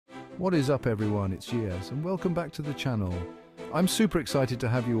What is up everyone, it's Giaz and welcome back to the channel. I'm super excited to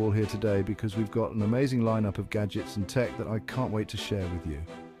have you all here today because we've got an amazing lineup of gadgets and tech that I can't wait to share with you.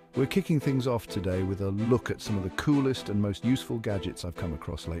 We're kicking things off today with a look at some of the coolest and most useful gadgets I've come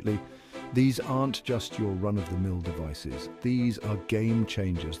across lately. These aren't just your run-of-the-mill devices. These are game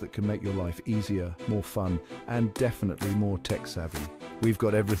changers that can make your life easier, more fun, and definitely more tech-savvy. We've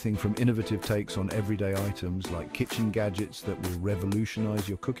got everything from innovative takes on everyday items like kitchen gadgets that will revolutionize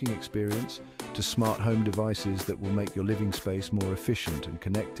your cooking experience to smart home devices that will make your living space more efficient and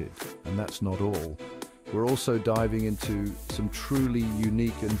connected. And that's not all. We're also diving into some truly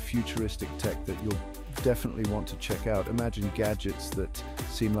unique and futuristic tech that you'll definitely want to check out. Imagine gadgets that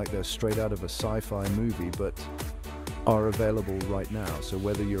seem like they're straight out of a sci-fi movie but are available right now. So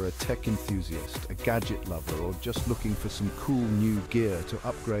whether you're a tech enthusiast, a gadget lover, or just looking for some cool new gear to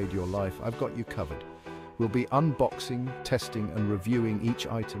upgrade your life, I've got you covered. We'll be unboxing, testing, and reviewing each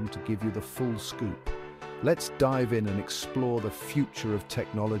item to give you the full scoop. Let's dive in and explore the future of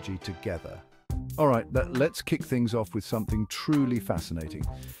technology together. All right, let's kick things off with something truly fascinating.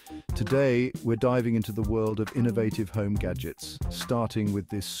 Today, we're diving into the world of innovative home gadgets, starting with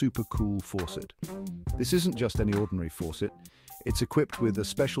this super cool faucet. This isn't just any ordinary faucet. It's equipped with a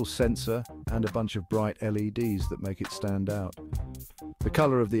special sensor and a bunch of bright LEDs that make it stand out. The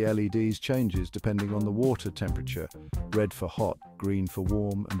color of the LEDs changes depending on the water temperature. Red for hot, green for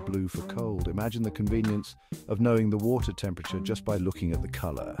warm, and blue for cold. Imagine the convenience of knowing the water temperature just by looking at the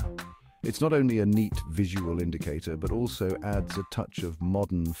color. It's not only a neat visual indicator, but also adds a touch of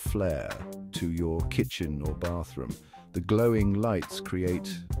modern flair to your kitchen or bathroom. The glowing lights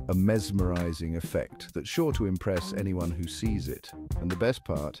create a mesmerizing effect that's sure to impress anyone who sees it. And the best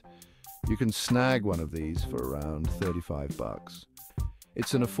part, you can snag one of these for around 35 bucks.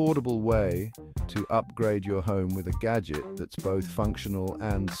 It's an affordable way to upgrade your home with a gadget that's both functional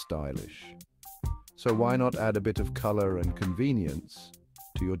and stylish. So why not add a bit of color and convenience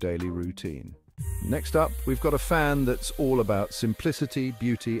to your daily routine? Next up, we've got a fan that's all about simplicity,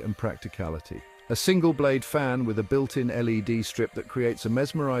 beauty, and practicality. A single blade fan with a built-in LED strip that creates a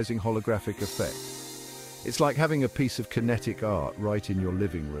mesmerizing holographic effect. It's like having a piece of kinetic art right in your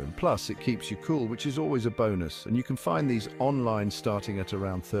living room. Plus, it keeps you cool, which is always a bonus, and you can find these online starting at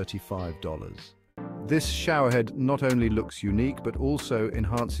around $35. This showerhead not only looks unique, but also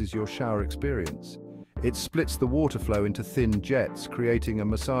enhances your shower experience. It splits the water flow into thin jets, creating a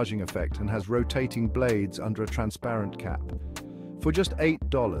massaging effect, and has rotating blades under a transparent cap. For just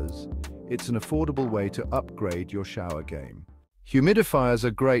 $8, it's an affordable way to upgrade your shower game. Humidifiers are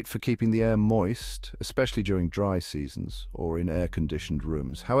great for keeping the air moist, especially during dry seasons or in air-conditioned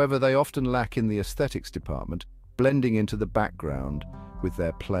rooms. However, they often lack in the aesthetics department, blending into the background with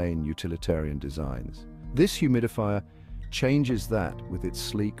their plain utilitarian designs. This humidifier changes that with its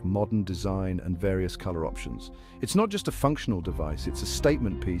sleek, modern design and various color options. It's not just a functional device, it's a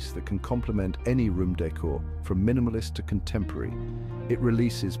statement piece that can complement any room decor, from minimalist to contemporary. It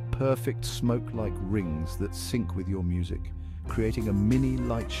releases perfect smoke-like rings that sync with your music, creating a mini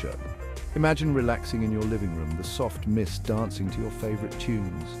light show. Imagine relaxing in your living room, the soft mist dancing to your favorite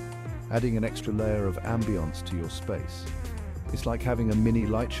tunes, adding an extra layer of ambience to your space. It's like having a mini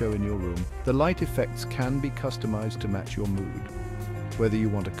light show in your room. The light effects can be customized to match your mood, whether you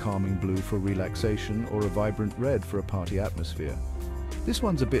want a calming blue for relaxation or a vibrant red for a party atmosphere. This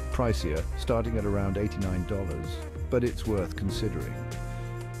one's a bit pricier, starting at around $89, but it's worth considering.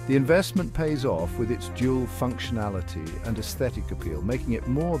 The investment pays off with its dual functionality and aesthetic appeal, making it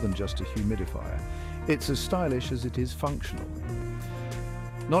more than just a humidifier. It's as stylish as it is functional.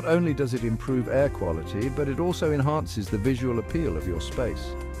 Not only does it improve air quality, but it also enhances the visual appeal of your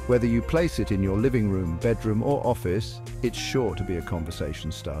space. Whether you place it in your living room, bedroom, or office, it's sure to be a conversation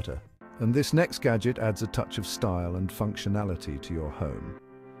starter. And this next gadget adds a touch of style and functionality to your home.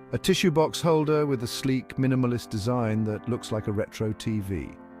 A tissue box holder with a sleek, minimalist design that looks like a retro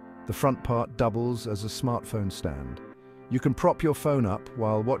TV. The front part doubles as a smartphone stand. You can prop your phone up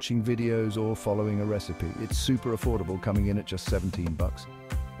while watching videos or following a recipe. It's super affordable, coming in at just 17 bucks.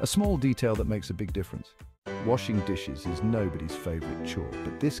 A small detail that makes a big difference. Washing dishes is nobody's favorite chore,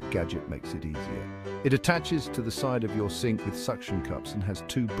 but this gadget makes it easier. It attaches to the side of your sink with suction cups and has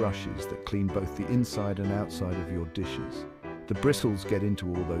two brushes that clean both the inside and outside of your dishes. The bristles get into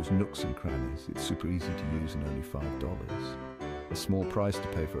all those nooks and crannies. It's super easy to use and only $5. A small price to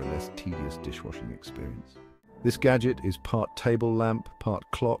pay for a less tedious dishwashing experience. This gadget is part table lamp, part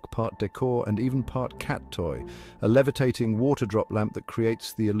clock, part decor, and even part cat toy, a levitating water drop lamp that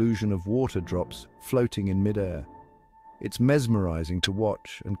creates the illusion of water drops floating in midair. It's mesmerizing to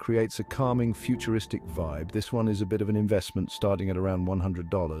watch and creates a calming, futuristic vibe. This one is a bit of an investment, starting at around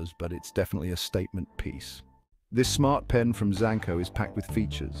 $100, but it's definitely a statement piece. This smart pen from Zanco is packed with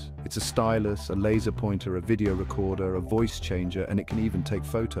features. It's a stylus, a laser pointer, a video recorder, a voice changer, and it can even take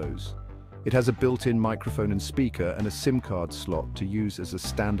photos. It has a built-in microphone and speaker and a SIM card slot to use as a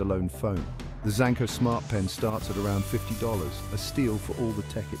standalone phone. The Zanco Smart Pen starts at around $50, a steal for all the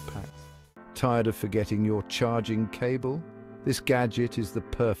tech it packs. Tired of forgetting your charging cable? This gadget is the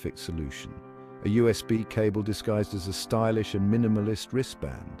perfect solution. A USB cable disguised as a stylish and minimalist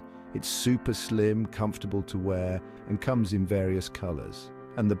wristband. It's super slim, comfortable to wear, and comes in various colors.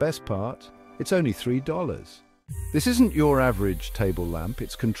 And the best part? It's only $3. This isn't your average table lamp.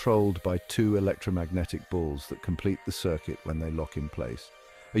 It's controlled by two electromagnetic balls that complete the circuit when they lock in place.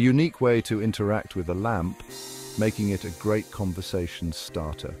 A unique way to interact with a lamp, making it a great conversation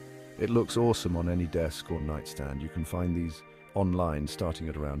starter. It looks awesome on any desk or nightstand. You can find these online starting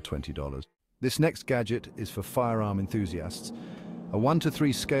at around $20. This next gadget is for firearm enthusiasts. A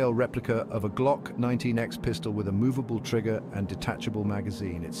 1:3 scale replica of a Glock 19X pistol with a movable trigger and detachable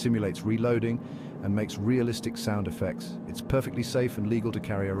magazine. It simulates reloading and makes realistic sound effects. It's perfectly safe and legal to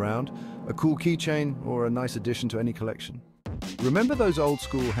carry around. A cool keychain or a nice addition to any collection. Remember those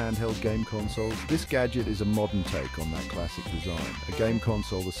old-school handheld game consoles? This gadget is a modern take on that classic design. A game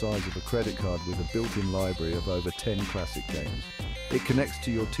console the size of a credit card with a built-in library of over 10 classic games. It connects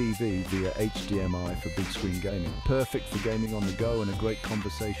to your TV via HDMI for big screen gaming. Perfect for gaming on the go and a great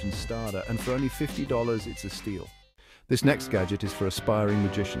conversation starter. And for only $50, it's a steal. This next gadget is for aspiring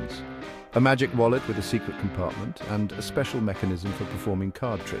magicians. A magic wallet with a secret compartment and a special mechanism for performing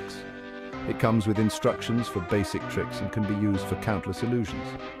card tricks. It comes with instructions for basic tricks and can be used for countless illusions.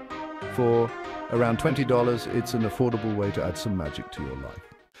 For around $20, it's an affordable way to add some magic to your life.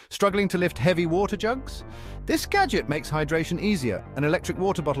 Struggling to lift heavy water jugs? This gadget makes hydration easier. An electric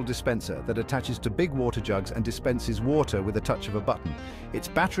water bottle dispenser that attaches to big water jugs and dispenses water with a touch of a button. It's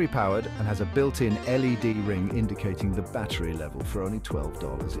battery-powered and has a built-in LED ring indicating the battery level. For only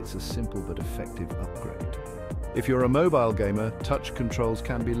 $12, it's a simple but effective upgrade. If you're a mobile gamer, touch controls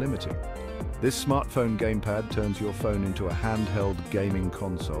can be limiting. This smartphone gamepad turns your phone into a handheld gaming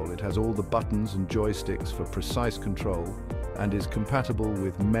console. It has all the buttons and joysticks for precise control and is compatible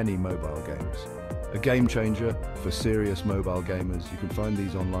with many mobile games. A game changer for serious mobile gamers. You can find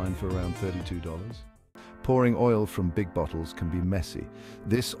these online for around $32. Pouring oil from big bottles can be messy.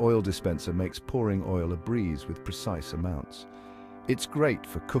 This oil dispenser makes pouring oil a breeze with precise amounts. It's great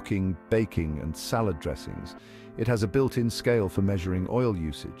for cooking, baking, and salad dressings. It has a built-in scale for measuring oil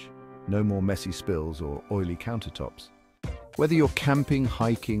usage. No more messy spills or oily countertops. Whether you're camping,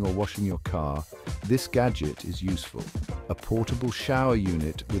 hiking, or washing your car, this gadget is useful. A portable shower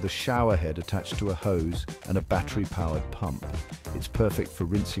unit with a shower head attached to a hose and a battery-powered pump. It's perfect for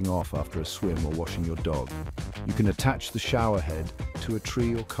rinsing off after a swim or washing your dog. You can attach the shower head to a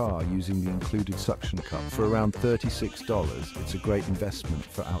tree or car using the included suction cup. For around $36, it's a great investment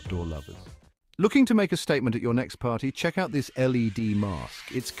for outdoor lovers. Looking to make a statement at your next party? Check out this LED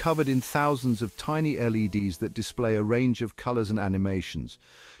mask. It's covered in thousands of tiny LEDs that display a range of colors and animations.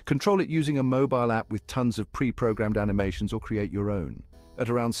 Control it using a mobile app with tons of pre-programmed animations or create your own.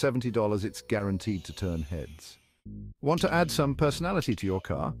 At around $70, it's guaranteed to turn heads. Want to add some personality to your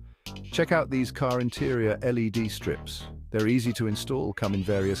car? Check out these car interior LED strips. They're easy to install, come in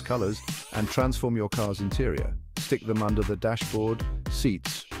various colors, and transform your car's interior. Stick them under the dashboard,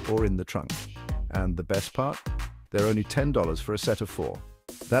 seats, or in the trunk. And the best part? They're only $10 for a set of 4.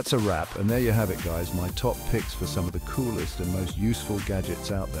 That's a wrap, and there you have it, guys. My top picks for some of the coolest and most useful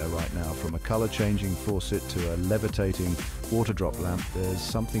gadgets out there right now. From a color-changing faucet to a levitating water drop lamp, there's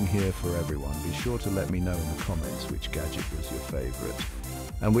something here for everyone. Be sure to let me know in the comments which gadget was your favorite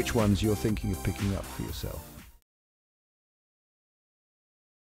and which ones you're thinking of picking up for yourself.